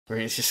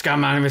Greetings, you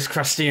scum. My name is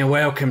Crusty and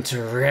welcome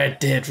to Red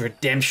Dead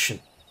Redemption.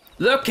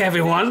 Look,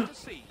 everyone,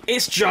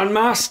 it's John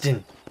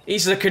Marston.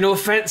 He's looking all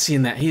fancy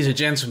in that. He's a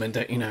gentleman,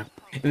 don't you know?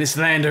 In this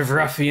land of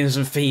ruffians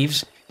and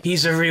thieves,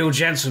 he's a real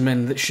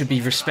gentleman that should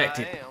be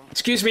respected.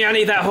 Excuse me, I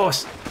need that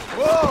horse.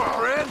 Whoa,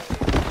 friend!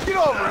 Get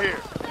over here!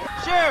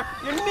 Sheriff,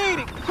 you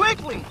need it!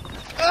 Quickly!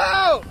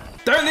 Oh!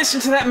 Don't listen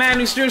to that man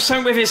who's doing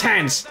something with his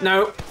hands.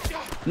 No.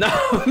 No.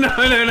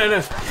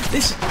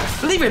 This,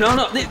 believe it or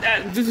not,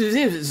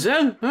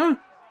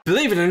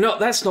 believe it or not,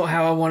 that's not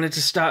how I wanted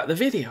to start the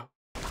video.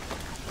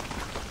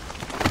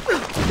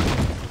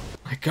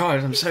 My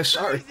God, I'm so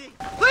sorry.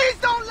 Please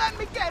don't let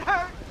me get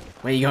hurt!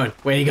 Where you going?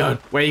 Where you going?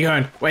 Where you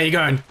going? Where you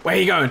going? Where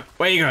you going?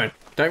 Where you going?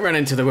 Don't run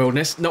into the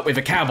wilderness, not with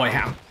a cowboy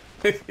hat.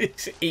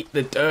 Eat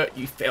the dirt,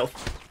 you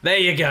filth. There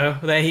you go.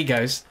 There he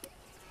goes.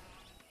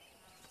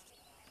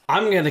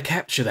 I'm going to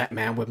capture that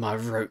man with my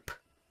rope.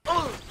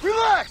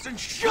 Relax and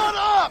shut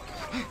up!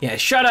 Yeah,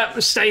 shut up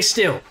and stay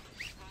still.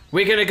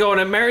 We're going to go on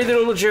a merry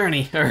little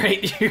journey,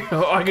 alright?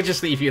 I could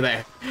just leave you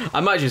there. I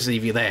might just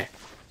leave you there.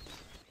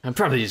 I'm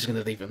probably just going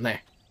to leave him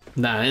there.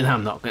 No,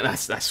 I'm not.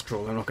 That's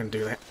cruel. I'm not going to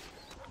do that.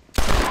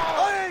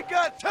 I ain't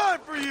got time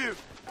for you!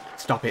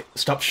 Stop it.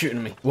 Stop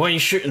shooting me. Why are you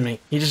shooting me?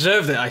 You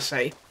deserve it, I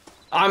say.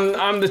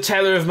 I'm the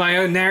teller of my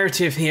own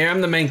narrative here.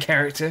 I'm the main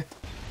character.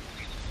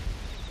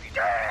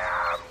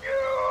 Damn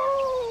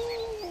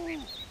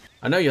you!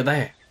 I know you're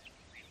there.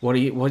 What are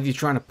you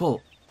trying to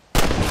pull?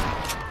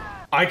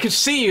 I could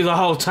see you the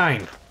whole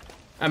time.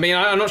 I mean,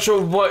 I'm not sure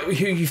who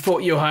you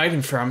thought you were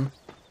hiding from.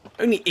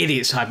 Only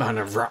idiots hide behind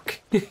a rock.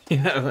 You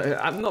know,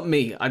 I'm not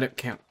me. I don't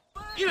count.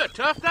 You a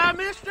tough guy,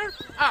 mister?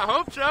 I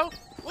hope so.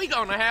 We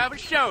gonna have a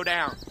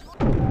showdown.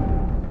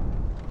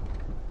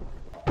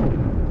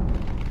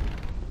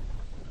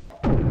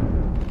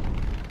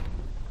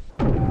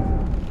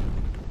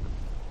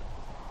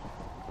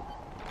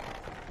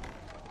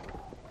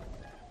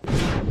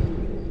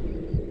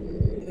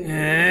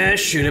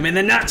 Shoot him in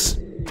the nuts!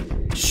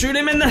 Shoot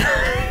him in the...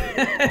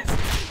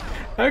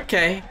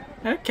 Okay,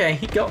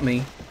 he got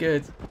me.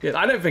 Good.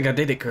 I don't think I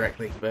did it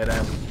correctly, but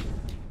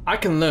I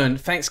can learn.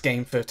 Thanks,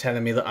 game, for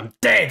telling me that I'm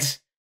dead!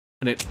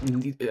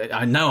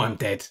 I know I'm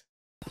dead.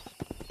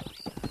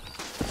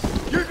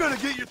 You're gonna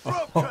get your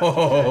throat cut!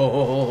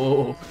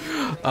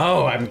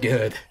 Oh, I'm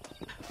good.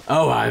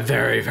 Oh, I'm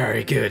very,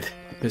 very good.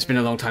 It's been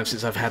a long time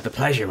since I've had the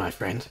pleasure, my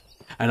friend.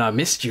 And I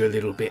missed you a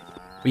little bit.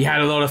 We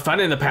had a lot of fun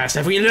in the past,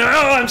 have we? No,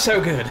 I'm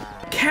so good.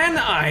 Can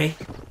I...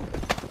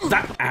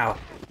 Ow.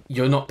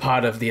 You're not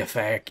part of the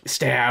affair.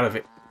 Stay out of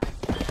it.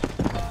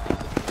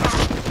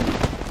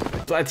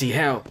 Bloody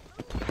hell.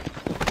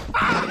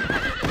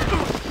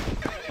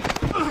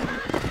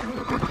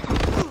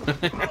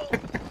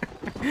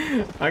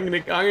 I'm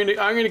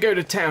gonna go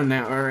to town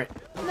now, alright?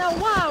 Now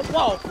why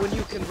walk when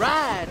you can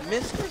ride,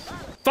 mister?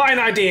 Fine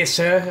idea,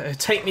 sir.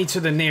 Take me to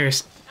the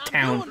nearest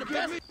town.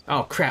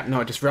 Oh crap,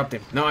 no, I just rubbed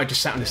him. No, I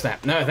just sat on his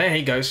lap. No, there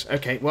he goes.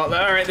 Okay, well,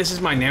 alright, this is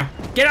mine now.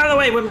 Get out of the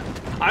way, woman!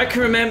 I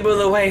can remember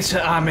the way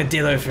to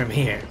Armadillo from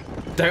here.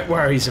 Don't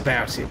worry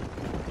about it.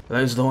 Are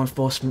those law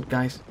enforcement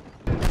guys?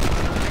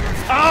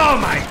 Oh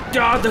my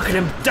God, look at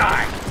him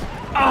die!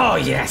 Oh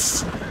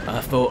yes!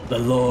 I thought the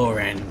law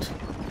end.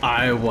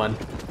 I won.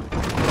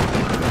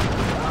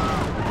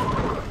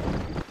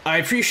 I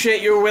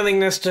appreciate your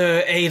willingness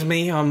to aid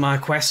me on my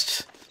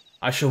quest.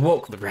 I shall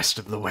walk the rest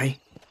of the way.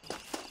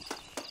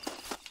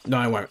 No,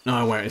 I won't. No,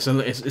 I won't.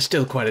 It's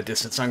still quite a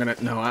distance. I'm gonna...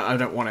 No, I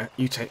don't want to.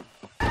 You take...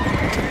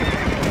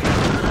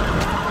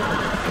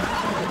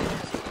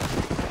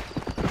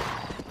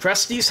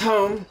 Krusty's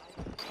home.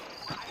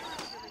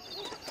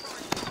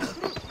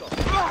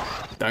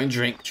 Don't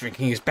drink.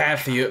 Drinking is bad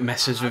for you. It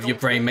messes with your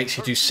brain, makes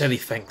you do silly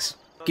things.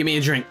 Give me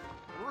a drink.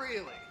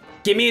 Really?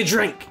 Give me a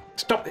drink.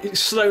 Stop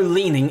slow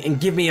leaning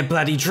and give me a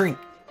bloody drink.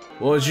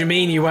 What do you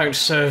mean you won't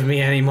serve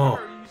me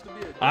anymore?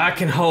 I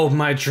can hold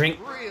my drink.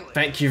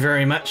 Thank you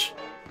very much.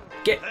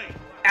 Get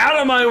out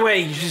of my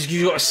way!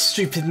 You got a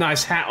stupid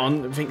nice hat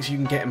on that thinks you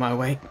can get in my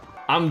way.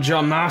 I'm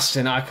John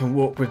Marston. I can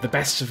walk with the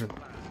best of them.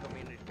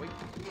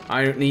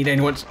 I don't need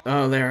anyone to...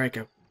 Oh, there I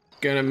go.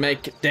 Gonna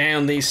make it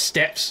down these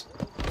steps.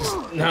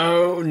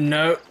 No,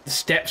 the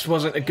steps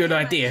wasn't a good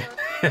idea.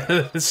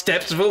 The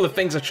steps of all the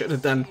things I should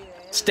have done.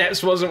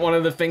 Steps wasn't one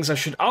of the things I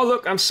should... Oh,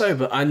 look, I'm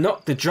sober. I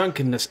knocked the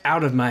drunkenness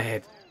out of my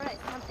head.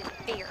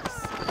 Here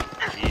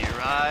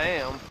I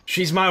am.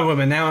 She's my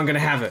woman. Now I'm gonna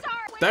have her.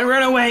 Don't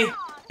run away.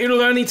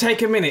 It'll only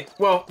take a minute.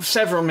 Well,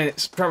 several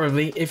minutes,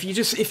 probably. If you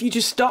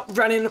just stop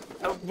running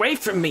away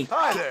from me.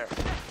 Hi there.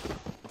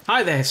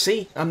 Hi there,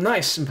 see? I'm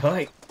nice and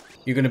polite.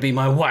 You're gonna be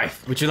my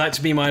wife. Would you like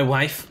to be my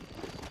wife?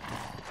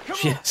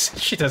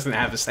 She doesn't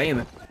have a say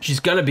in it.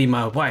 She's gonna be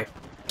my wife.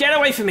 Get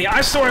away from me!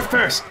 I saw her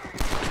first!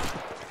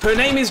 Her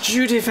name is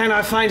Judith and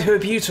I find her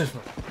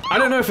beautiful. I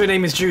don't know if her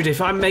name is Judith.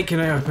 I'm making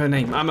her up her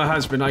name. I'm her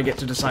husband. I get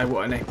to decide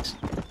what her name is.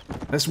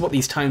 That's what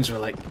these times were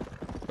like.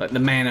 Like the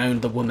man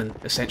owned the woman,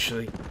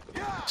 essentially.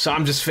 So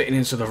I'm just fitting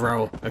into the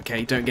role,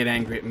 okay? Don't get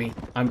angry at me.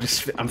 I'm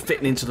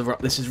fitting into the role.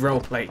 This is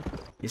roleplay.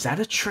 Is that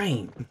a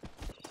train?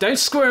 Don't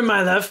squirm,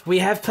 my love. We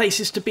have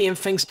places to be and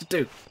things to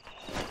do.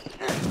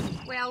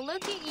 Well,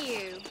 look at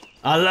you.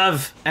 Our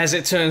love, as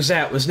it turns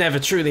out, was never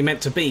truly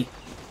meant to be.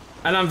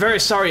 And I'm very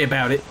sorry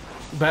about it.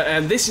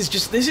 But this is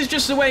just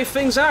the way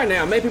things are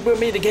now. Maybe we'll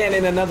meet again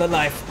in another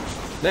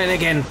life. Then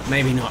again,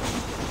 maybe not.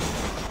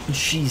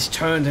 She's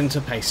turned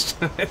into paste.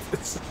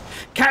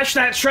 Catch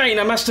that train,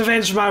 I must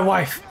avenge my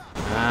wife.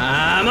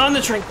 I'm on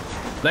the train.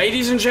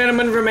 Ladies and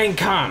gentlemen, remain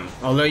calm.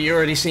 Although you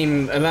already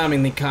seem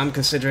alarmingly calm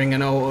considering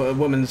an old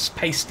woman's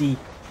pasty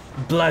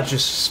blood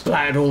just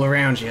splattered all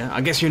around you. I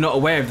guess you're not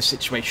aware of the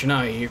situation,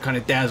 are you? You're kind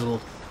of dazzled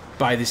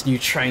by this new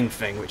train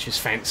thing, which is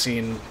fancy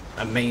and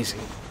amazing.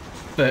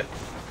 But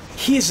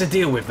here's the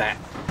deal with that.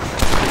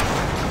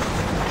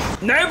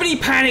 Nobody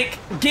panic!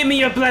 Give me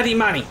your bloody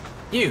money!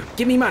 You,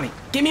 give me money!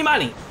 Give me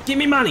money! Give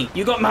me money!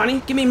 You got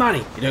money? Give me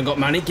money! You don't got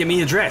money? Give me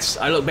your dress.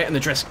 I look better in the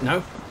dress.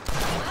 No?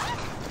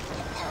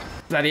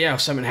 Bloody hell,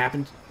 something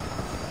happened.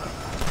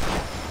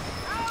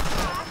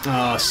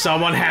 Oh,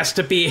 someone has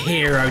to be a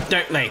hero,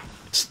 don't they?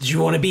 Do you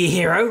want to be a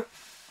hero?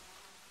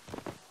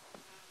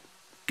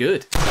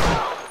 Good.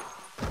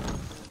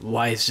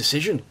 Wise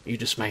decision you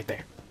just made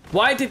there.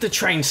 Why did the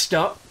train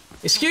stop?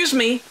 Excuse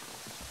me?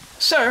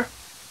 Sir,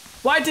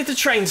 why did the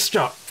train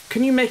stop?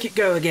 Can you make it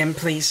go again,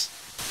 please?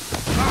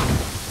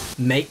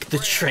 Make the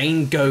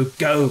train go.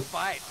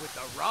 Fight with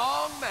the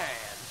wrong man.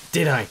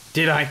 Did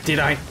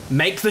I?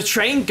 Make the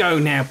train go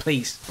now,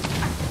 please.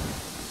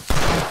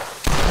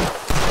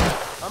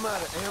 I'm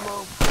out of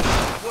ammo.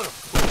 What a...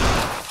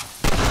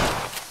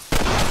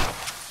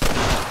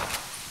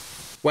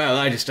 Well,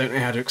 I just don't know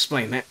how to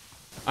explain that.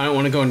 I don't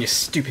want to go on your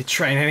stupid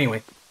train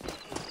anyway.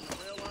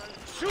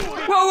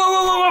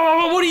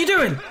 Whoa, what are you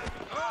doing?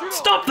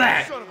 Stop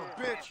that! Son of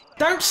a bitch.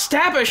 Don't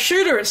stab her,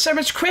 shoot her, it's so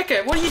much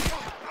quicker. What are you...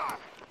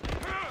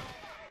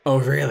 Oh,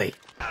 really?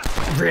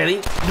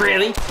 Really?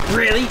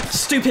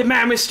 Stupid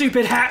man with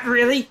stupid hat,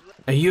 really?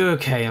 Are you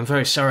okay? I'm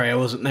very sorry I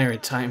wasn't there in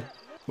time.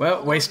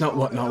 Well, waste not,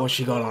 what not. What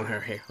she got on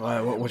her here?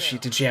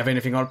 Did she have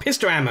anything on?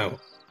 Pistol ammo.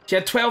 She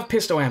had 12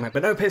 pistol ammo,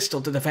 but no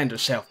pistol to defend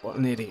herself. What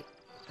an idiot.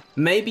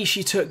 Maybe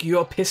she took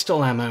your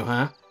pistol ammo,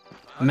 huh?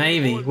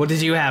 Maybe. What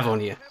did you have on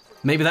you?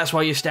 Maybe that's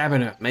why you're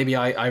stabbing her. Maybe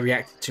I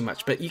reacted too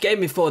much, but you gave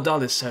me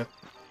 $4, so...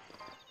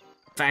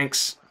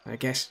 Thanks, I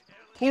guess.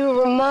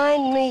 You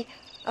remind me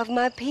of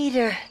my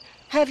Peter.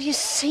 Have you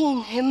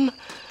seen him?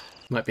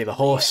 Might be the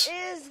horse.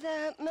 Where is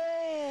that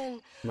man?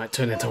 Might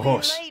turn into a We'll be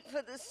horse. late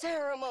for the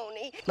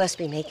ceremony. Must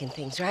be making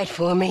things right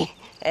for me,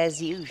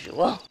 as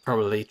usual.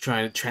 Probably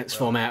trying to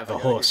transform out of a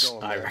horse,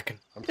 I reckon.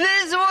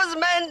 This was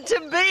meant to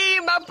be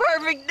my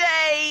perfect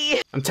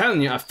day. I'm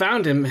telling you, I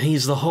found him.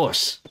 He's the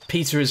horse.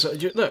 Peter is...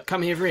 Look,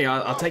 come here, Rhea.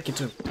 I'll take you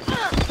to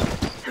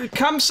him.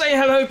 Come say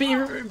hello,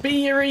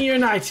 be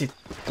reunited.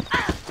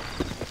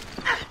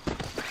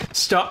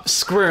 Stop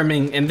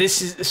squirming, and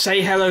this is...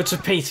 Say hello to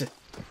Peter.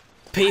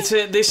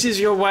 Peter, this is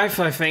your wife,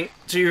 I think.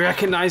 Do you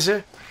recognize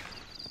her?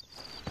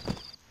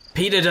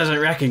 Peter doesn't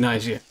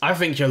recognize you. I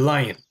think you're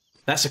lying.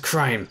 That's a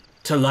crime,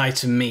 to lie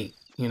to me.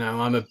 You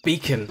know, I'm a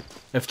beacon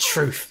of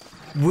truth.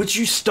 Would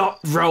you stop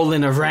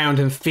rolling around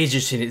and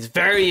fidgeting? It's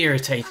very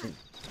irritating.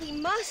 He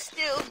must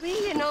still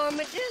be an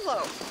armadillo.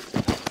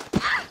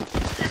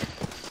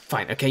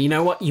 Fine, okay, you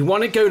know what? You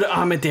want to go to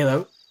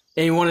Armadillo,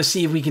 and you want to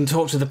see if we can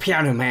talk to the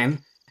piano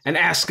man, and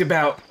ask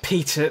about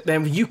Peter,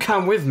 then you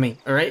come with me,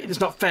 alright? It's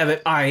not fair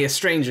that I, a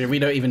stranger, we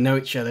don't even know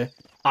each other,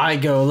 I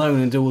go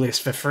alone and do all this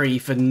for free,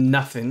 for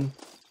nothing,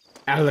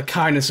 out of the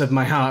kindness of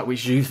my heart,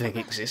 which you think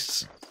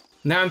exists.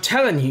 Now I'm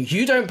telling you,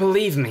 you don't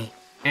believe me,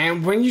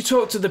 and when you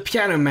talk to the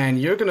piano man,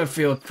 you're gonna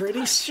feel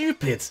pretty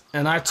stupid.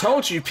 And I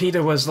told you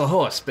Peter was the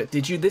horse, but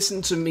did you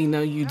listen to me?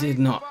 No, you did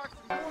not.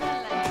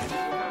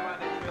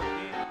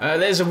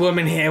 There's a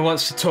woman here who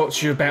wants to talk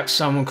to you about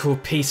someone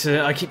called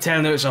Peter. I keep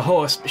telling her it's a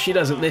horse, but she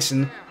doesn't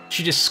listen.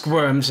 She just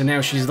squirms, and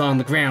now she's on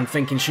the ground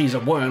thinking she's a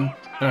worm.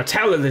 And I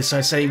tell her this, I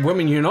say,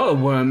 woman, you're not a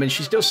worm, and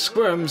she still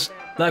squirms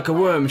like a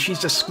worm.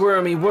 She's a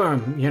squirmy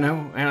worm, you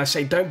know? And I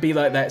say, don't be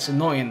like that, it's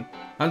annoying.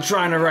 I'm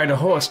trying to ride a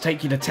horse,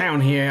 take you to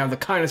town here out of the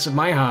kindness of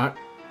my heart,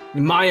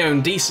 my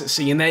own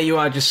decency, and there you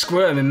are just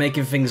squirming,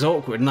 making things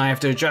awkward, and I have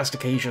to adjust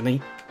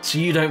occasionally, so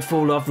you don't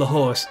fall off the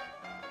horse.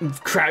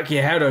 Crack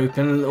your head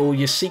open and all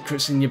your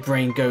secrets in your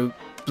brain go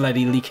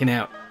bloody leaking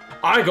out.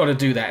 I gotta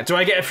do that. Do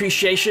I get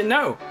appreciation?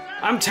 No.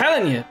 I'm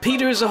telling you,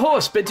 Peter is a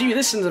horse, but do you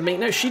listen to me?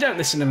 No, she don't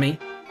listen to me.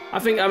 I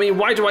mean,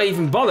 why do I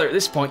even bother at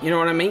this point? You know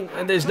what I mean?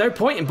 And there's no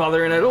point in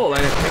bothering at all,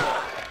 I don't think.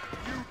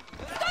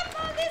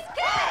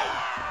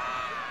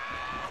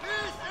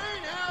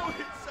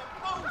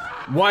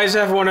 Why is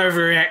everyone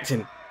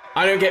overreacting?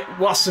 I don't get,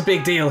 what's the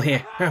big deal here?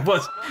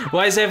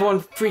 Why is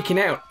everyone freaking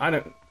out?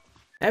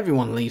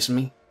 Everyone leaves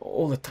me.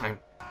 All the time.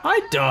 Hi,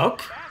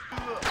 dog.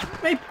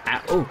 Maybe.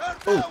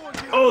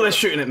 Oh, they're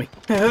shooting at me.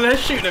 They're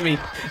shooting at me.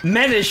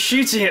 Men are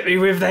shooting at me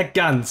with their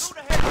guns.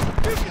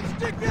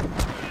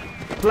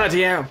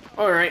 Bloody hell.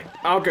 Alright,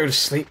 I'll go to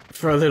sleep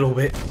for a little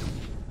bit.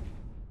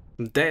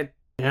 I'm dead.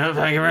 Yeah,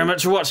 thank you very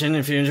much for watching.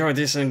 If you enjoyed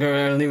this, then go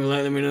ahead and leave a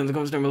like, let me know in the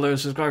comments down below,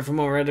 subscribe for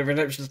more Red Dead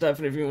Redemption stuff,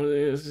 and if you want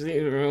to see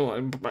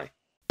it, bye.